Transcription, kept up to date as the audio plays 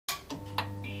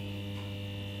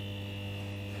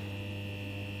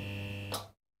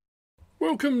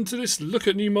Welcome to this look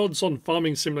at new mods on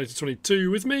Farming Simulator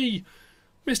 22 with me,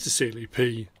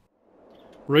 MrSealyp.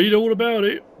 Read all about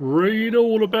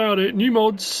it, new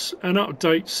mods and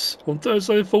updates on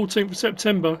Thursday the 14th of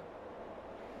September.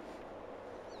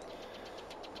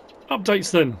 Updates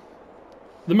then.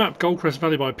 The map Goldcrest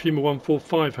Valley by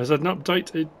Puma145 has had an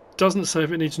update. It doesn't say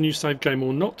if it needs a new save game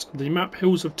or not. The map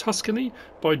Hills of Tuscany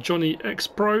by Johnny X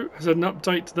Pro has had an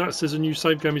update that says a new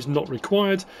save game is not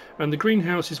required, and the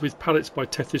Greenhouses with Pallets by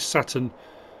Tethys Saturn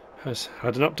has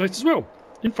had an update as well.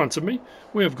 In front of me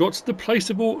we have got the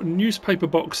Placeable newspaper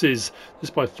boxes. This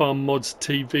by Farm Mods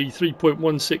TV,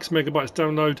 3.16 megabytes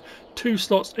download, 2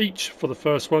 slots each for the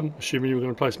first one, assuming you're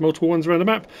going to place multiple ones around the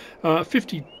map.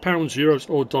 £50, euros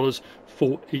or dollars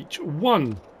for each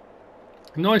one.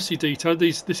 Nicely detailed.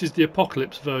 This is the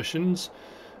Apocalypse versions,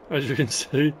 as you can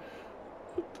see.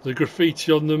 The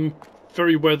graffiti on them,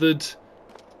 very weathered,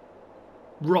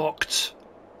 rocked.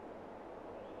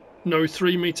 No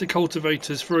 3-metre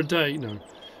cultivators for a day. No,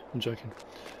 I'm joking.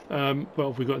 What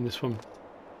have we got in this one?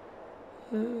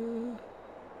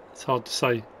 It's hard to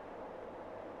say.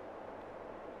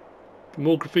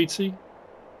 More graffiti.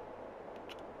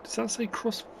 Does that say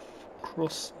cross?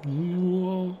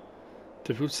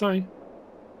 Difficult to say.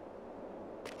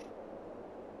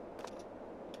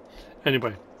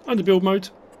 Anyway, under build mode,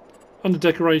 under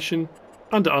decoration,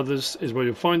 under others is where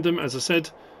you'll find them. As I said,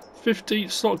 50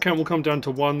 slot count will come down to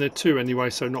 1. They're 2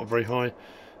 anyway, so not very high.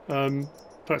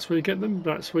 That's where you get them.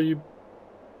 That's where you.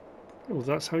 Well,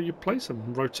 that's how you place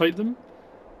them. Rotate them,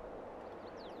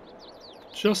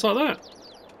 just like that.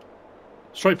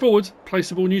 Straightforward.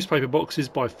 Placeable newspaper boxes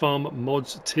by Farm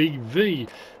Mods TV.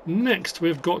 Next,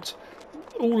 we've got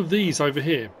all of these over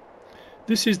here.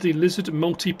 This is the Lizard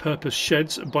Multipurpose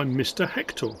Sheds by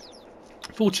MrHector.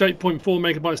 48.4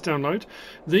 megabytes download.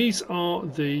 These are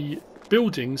the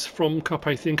buildings from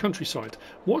Carpathian countryside.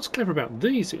 What's clever about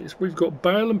these is we've got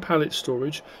bale and pallet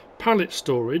storage,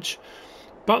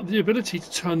 but the ability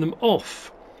to turn them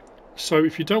off. So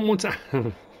if you don't want to...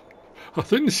 I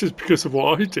think this is because of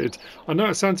what I did. I know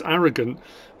it sounds arrogant,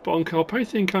 but on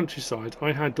Carpathian countryside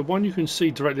I had the one you can see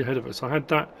directly ahead of us. I had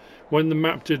that when the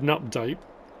map did an update.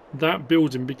 That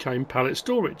building became pallet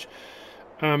storage.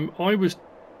 I was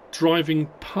driving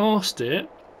past it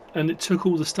and it took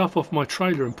all the stuff off my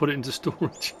trailer and put it into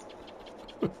storage.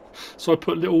 So I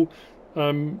put little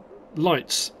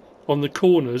lights on the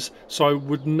corners so I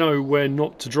would know where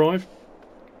not to drive.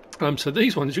 So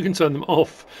these ones you can turn them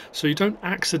off so you don't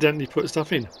accidentally put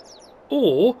stuff in,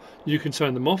 or you can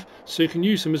turn them off so you can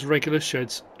use them as regular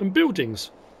sheds and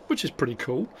buildings, which is pretty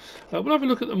cool. We'll have a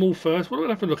look at them all first. We'll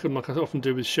have a look at them like I often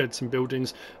do with sheds and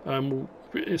buildings,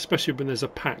 especially when there's a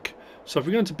pack. So if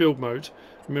we go into build mode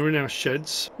and we're in our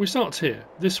sheds, we start here.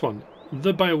 This one,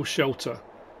 the BALE shelter,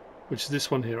 which is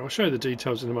this one here. I'll show you the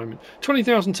details in a moment.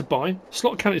 20,000 to buy.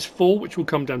 Slot count is 4, which will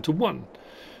come down to 1.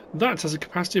 That has a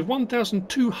capacity of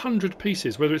 1,200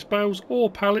 pieces, whether it's bales or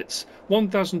pallets.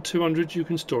 1,200 you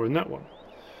can store in that one.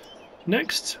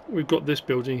 Next, we've got this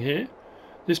building here.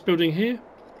 This building here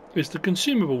is the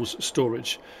consumables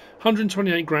storage.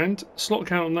 128 grand. Slot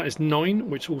count on that is 9,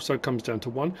 which also comes down to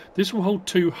 1. This will hold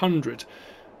 200.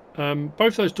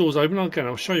 Both those doors open. Again,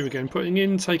 I'll show you again. Putting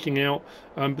in, taking out.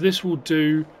 But this will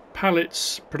do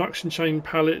pallets, production chain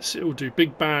pallets. It will do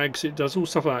big bags. It does all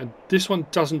stuff like that. This one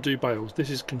doesn't do bales. This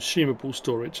is consumable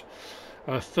storage.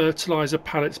 Fertilizer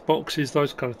pallets, boxes,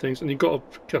 those kind of things. And you've got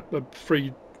a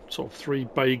free sort of 3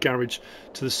 bay garage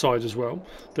to the side as well.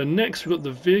 Then next we've got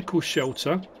the vehicle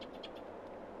shelter.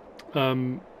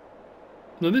 Now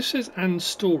this says and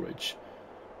storage,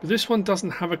 but this one doesn't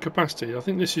have a capacity. I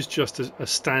think this is just a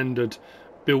standard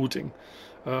building.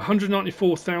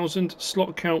 194,000.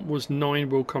 Slot count was 9,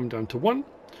 will come down to 1.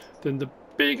 Then the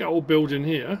big old building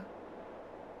here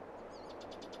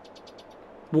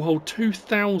will hold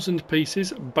 2,000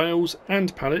 pieces, bales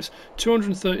and pallets.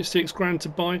 236 grand to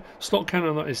buy. Slot count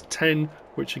on that is 10,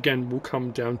 which again will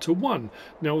come down to 1.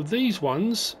 Now these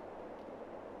ones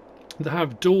that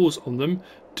have doors on them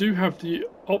do have the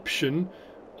option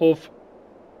of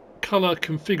colour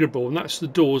configurable, and that's the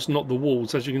doors, not the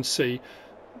walls. As you can see,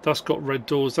 that's got red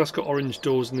doors, that's got orange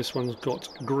doors, and this one's got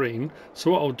green.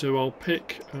 So what I'll do, I'll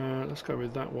pick, let's go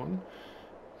with that one.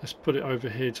 Let's put it over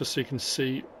here just so you can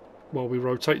see while we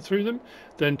rotate through them.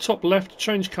 Then top left,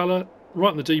 change colour,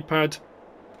 right on the D-pad.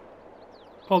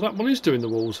 Oh, that one is doing the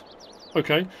walls.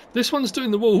 Okay, this one's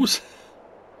doing the walls.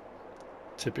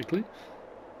 Typically.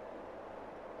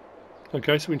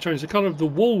 Okay, so we can change the colour of the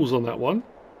walls on that one.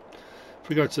 If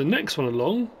we go to the next one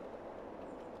along,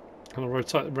 and I'll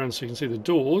rotate it around so you can see the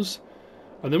doors,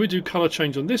 and then we do colour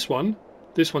change on this one.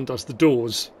 This one does the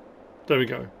doors. There we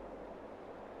go.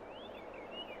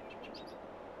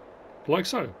 like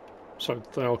so. So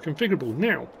they are configurable.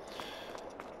 Now,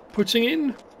 putting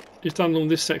in is done along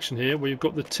this section here where you've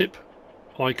got the tip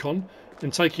icon,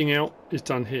 and taking out is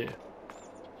done here.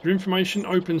 Your information,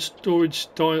 open storage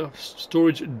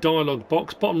dialog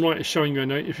box. Bottom right is showing you a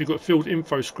note if you've got field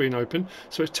info screen open.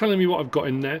 So it's telling me what I've got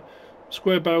in there.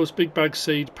 Square bales, big bag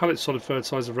seed, pallet solid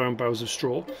fertilizer, round bales of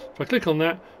straw. If I click on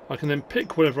that, I can then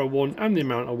pick whatever I want and the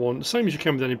amount I want, the same as you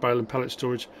can with any bale and pallet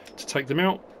storage, to take them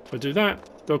out. If I do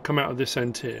that, they'll come out of this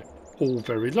end here. All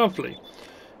very lovely.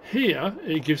 Here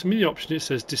it gives me the option. It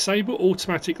says disable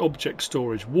automatic object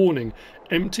storage. Warning,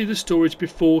 empty the storage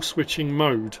before switching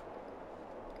mode.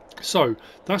 So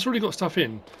that's already got stuff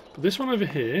in, but this one over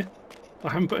here I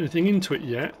haven't put anything into it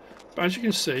yet, but as you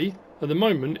can see at the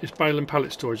moment it's bale and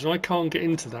pallet storage and I can't get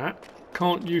into that,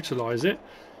 can't utilise it.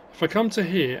 If I come to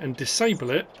here and disable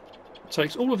it, it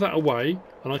takes all of that away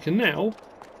and I can now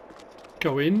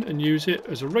go in and use it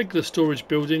as a regular storage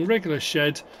building, regular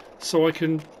shed, so I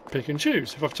can pick and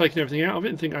choose if I've taken everything out of it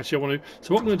and think actually I want to.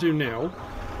 So what I'm going to do now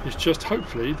is just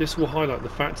hopefully this will highlight the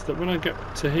fact that when I get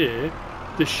to here,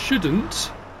 this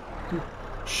shouldn't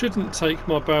take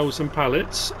my bales and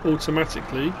pallets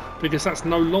automatically, because that's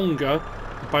no longer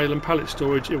bale and pallet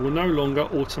storage. It will no longer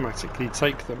automatically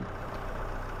take them.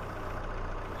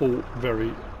 All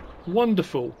very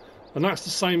wonderful. And that's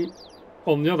the same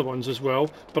on the other ones as well,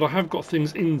 but I have got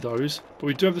things in those, but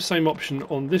we do have the same option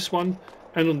on this one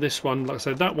and on this one. Like I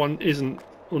said, that one isn't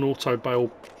an auto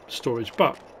bale storage,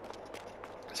 but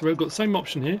so we've got the same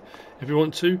option here if we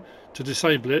want to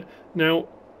disable it. Now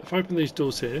if I open these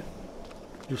doors here,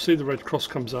 you'll see the red cross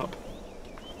comes up.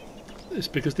 It's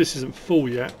because this isn't full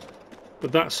yet,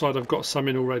 but that side I've got some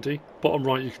in already. Bottom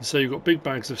right you can see you've got big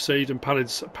bags of seed and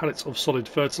pallets of solid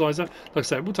fertilizer. Like I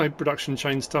said, we'll take production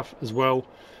chain stuff as well.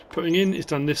 Putting in is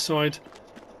done this side,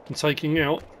 and taking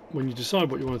out, when you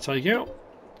decide what you want to take out,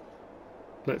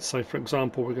 let's say for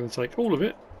example we're going to take all of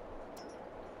it,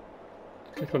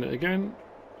 click on it again,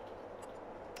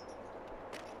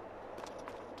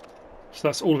 so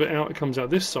that's all of it out. It comes out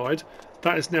this side.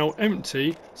 That is now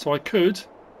empty, so I could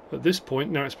at this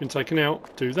point, now it's been taken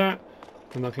out, do that,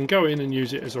 and I can go in and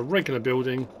use it as a regular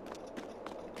building.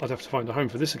 I'd have to find a home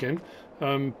for this again,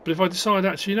 but if I decide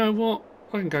actually, you know what,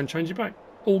 I can go and change it back.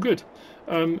 All good.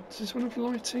 Does this one have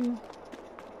lighting?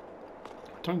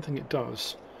 I don't think it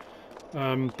does,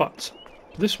 but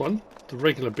this one, the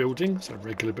regular building, so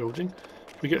regular building,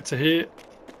 if we get to here,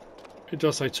 it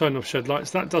does say turn off shed lights.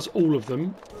 That does all of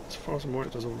them. As far as I'm aware,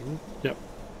 it does all of them. Yep.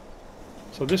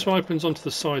 So this one opens onto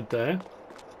the side there.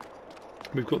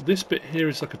 We've got this bit here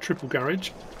is like a triple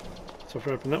garage. So if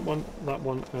I open that one,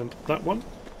 and that one,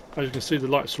 as you can see the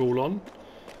lights are all on.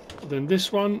 Then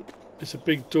this one is a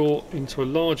big door into a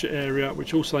larger area,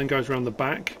 which also then goes around the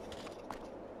back.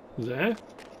 There.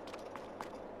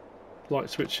 Light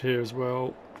switch here as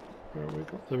well. Where have we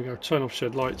got? There we go. Turn off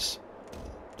shed lights.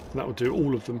 And that will do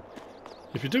all of them.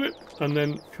 If you do it, and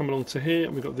then come along to here,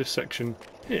 and we've got this section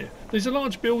here. These are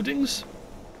large buildings.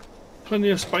 Plenty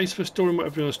of space for storing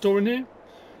whatever you want to store in here.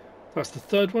 That's the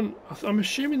third one. I'm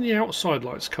assuming the outside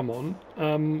lights come on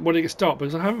when it gets dark,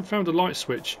 because I haven't found a light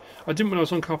switch. I didn't when I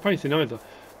was on Carpathian either.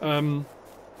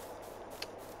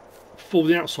 For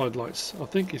the outside lights, I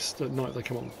think it's at night they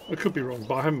come on. I could be wrong,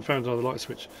 but I haven't found another light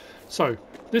switch. So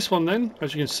this one then,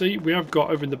 as you can see, we have got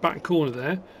over in the back corner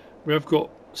there, we have got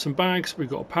some bags, we've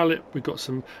got a pallet, we've got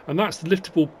some, and that's the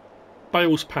liftable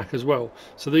bales pack as well.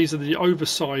 So these are the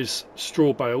oversized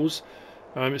straw bales.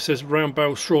 It says round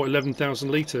bale straw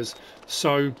 11,000 litres,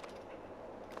 so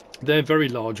they're very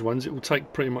large ones. It will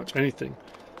take pretty much anything.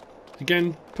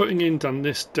 Again, putting in, done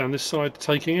this down this side,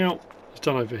 taking out is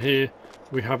done over here.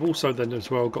 We have also then as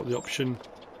well got the option,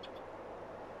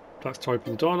 that's to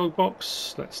open the dialog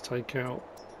box. Let's take out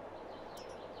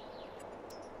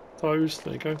those,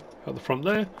 there you go, at the front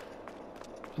there.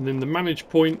 And then the manage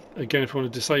point, again if we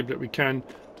want to disable it we can,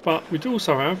 but we do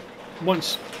also have,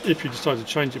 once if you decide to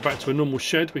change it back to a normal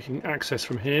shed, we can access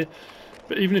from here.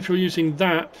 But even if you're using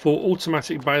that for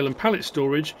automatic bale and pallet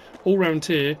storage, all round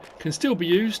here can still be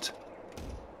used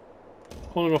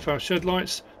on and off our shed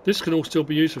lights. This can all still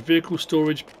be used for vehicle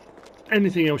storage,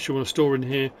 anything else you want to store in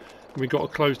here. And we've got a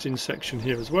closed in section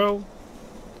here as well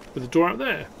with a door out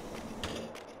there.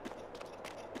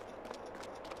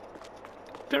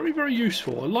 Very, very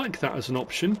useful. I like that as an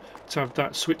option to have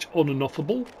that switch on and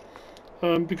offable,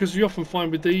 because you often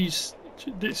find with these,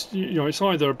 it's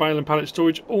either a bale and pallet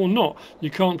storage or not. You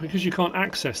can't, because you can't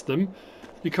access them.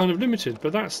 You're kind of limited.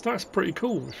 But that's pretty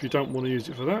cool. If you don't want to use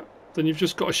it for that, then you've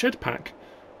just got a shed pack.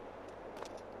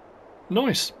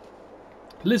 Nice.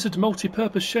 Lizard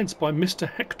multi-purpose sheds by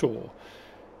MrHector.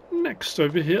 Next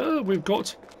over here we've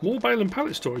got more bale and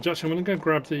pallet storage. Actually, I'm going to go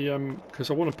grab the because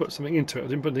I want to put something into it. I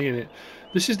didn't put anything in it.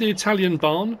 This is the Italian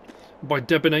barn by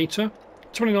Debinator.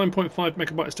 29.5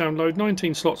 megabytes download,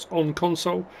 19 slots on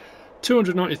console,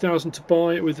 290,000 to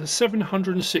buy with a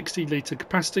 760 litre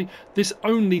capacity. This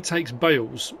only takes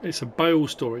bales. It's a bale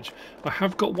storage. I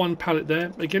have got one pallet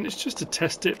there. Again, it's just to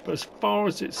test it, but as far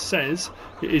as it says,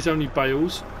 it is only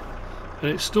bales. And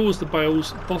it stores the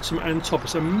bales bottom and top.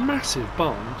 It's a massive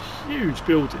barn, huge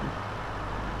building.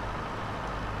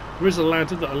 There is a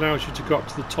ladder that allows you to go up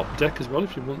to the top deck as well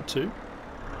if you want to.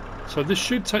 So this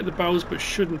should take the bales but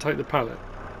shouldn't take the pallet.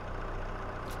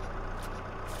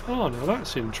 Oh, now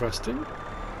that's interesting.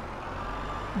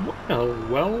 Well.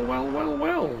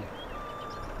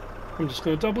 I'm just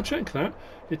going to double check that.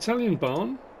 Italian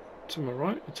barn, to my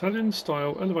right, Italian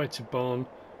style elevated barn.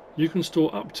 You can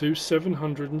store up to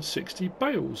 760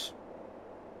 bales.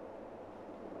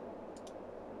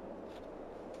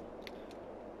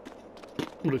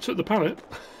 Well, it took the pallet.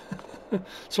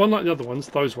 So unlike the other ones,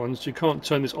 those ones, you can't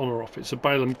turn this on or off. It's a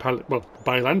bale and pallet, well,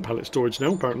 bale and pallet storage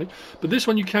now apparently. But this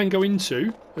one you can go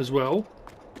into as well,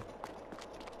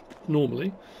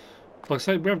 normally. Like I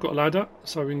say, we have got a ladder,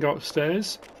 so we can go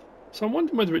upstairs. So I'm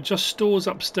wondering whether it just stores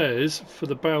upstairs for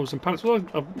the bales and pallets. Well,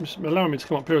 it's allowing me to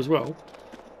come up here as well.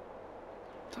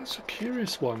 That's a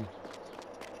curious one.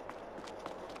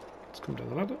 Let's come down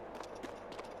the ladder.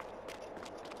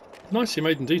 Nicely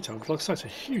made and detailed. Like I say, it's a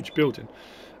huge building.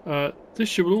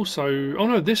 This you will also... Oh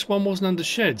no, this one wasn't under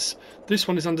sheds. This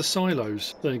one is under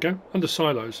silos. There you go, under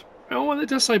silos. Oh, well, it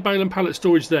does say bale and pallet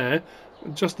storage there.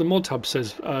 Just the mod hub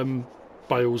says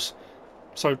bales.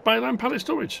 So bale and pallet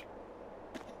storage.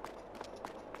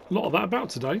 A lot of that about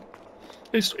today.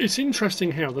 It's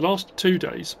interesting how the last 2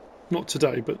 days, not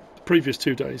today, but the previous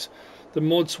 2 days, the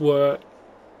mods were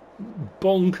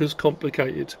bonkers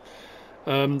complicated.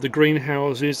 The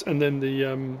greenhouses and then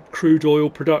the crude oil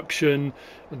production,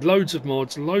 and loads of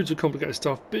mods, loads of complicated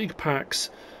stuff, big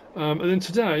packs, and then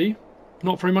today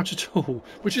not very much at all,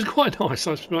 which is quite nice.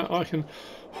 I can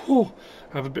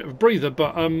have a bit of a breather,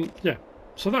 but yeah,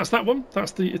 so that's that one.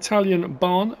 That's the Italian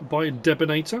barn by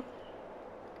Debinator,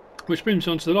 which brings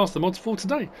me on to the last of the mods for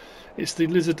today. It's the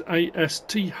Lizard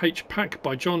ASTH pack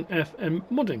by John FM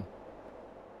Modding.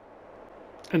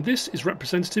 And this is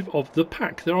representative of the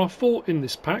pack. There are 4 in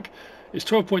this pack. It's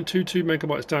 12.22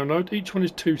 megabytes download. Each one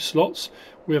is 2 slots.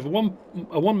 We have a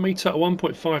 1 meter, a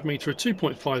 1.5 meter, a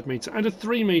 2.5 meter, and a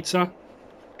 3 meter.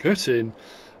 Get in.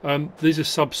 These are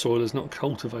subsoilers, not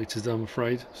cultivators, I'm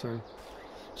afraid. So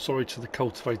sorry to the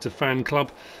cultivator fan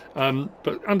club.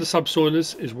 But under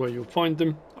subsoilers is where you'll find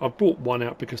them. I've brought one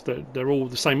out because they're all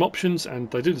the same options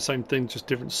and they do the same thing, just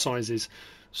different sizes.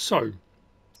 So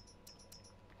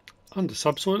under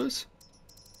subsoilers,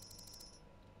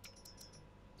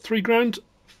 £3,000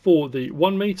 for the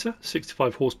 1 meter,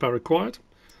 65 horsepower required.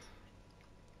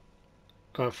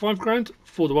 £5,000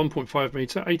 for the 1.5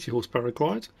 meter, 80 horsepower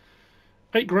required.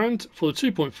 £8,000 for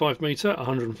the 2.5 meter,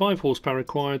 105 horsepower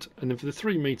required, and then for the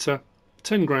 3 meter,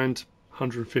 £10,000,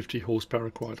 150 horsepower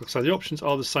required. So the options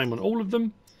are the same on all of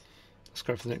them. Let's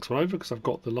go for the next one over because I've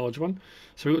got the large one.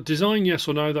 So we've got design, yes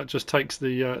or no. That just takes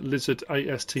the Lizard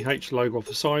ASTH logo off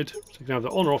the side. So you can have that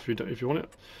on or off if you want it.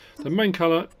 The main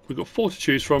colour, we've got 4 to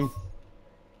choose from.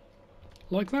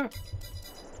 Like that.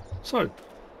 So,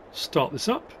 start this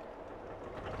up.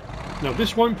 Now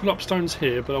this won't pull up stones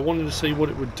here, but I wanted to see what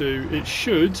it would do. It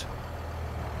should.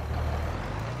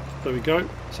 There we go.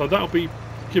 So that'll be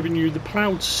giving you the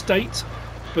ploughed state,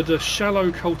 but a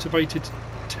shallow cultivated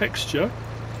texture.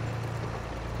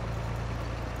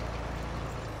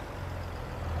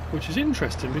 Which is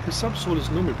interesting because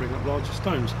subsoilers normally bring up larger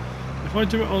stones. If I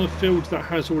do it on a field that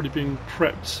has already been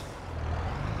prepped,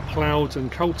 ploughed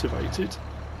and cultivated,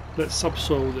 let's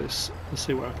subsoil this and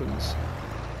see what happens.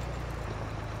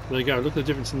 There you go, look at the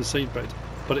difference in the seed bed.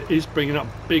 But it is bringing up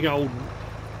big old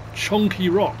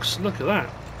chonky rocks, look at that.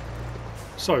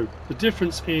 So the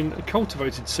difference in a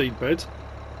cultivated seed bed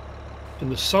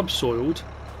and the subsoiled,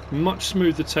 much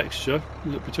smoother texture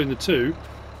between the two.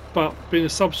 But being a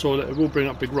subsoiler, it will bring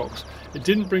up big rocks. It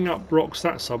didn't bring up rocks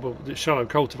that it's shallow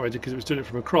cultivated because it was doing it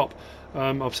from a crop.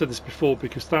 I've said this before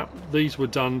because these were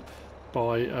done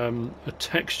by a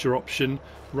texture option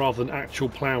rather than actual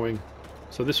ploughing.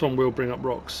 So this one will bring up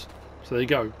rocks. So there you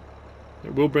go.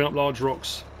 It will bring up large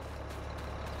rocks.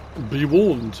 Be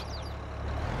warned.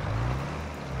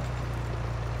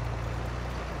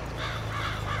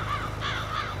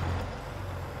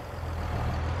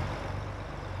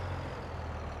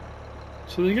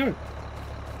 So there you go.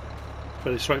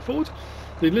 Fairly straightforward.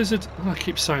 The lizard, I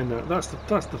keep saying that. That's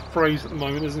the phrase at the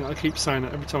moment, isn't it? I keep saying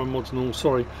that every time I'm modding all.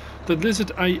 Sorry. The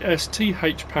Lizard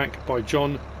ASTH pack by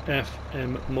John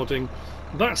FM Modding.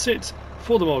 That's it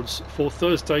for the mods for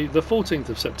Thursday, the 14th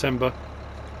of September.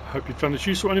 I hope you found this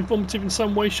useful and informative in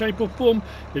some way, shape, or form.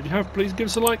 If you have, please give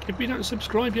us a like. If you don't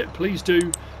subscribe yet, please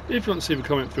do. If you want to leave a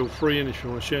comment, feel free. And if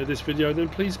you want to share this video, then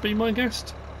please be my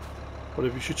guest.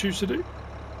 Whatever you should choose to do.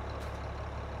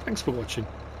 Thanks for watching.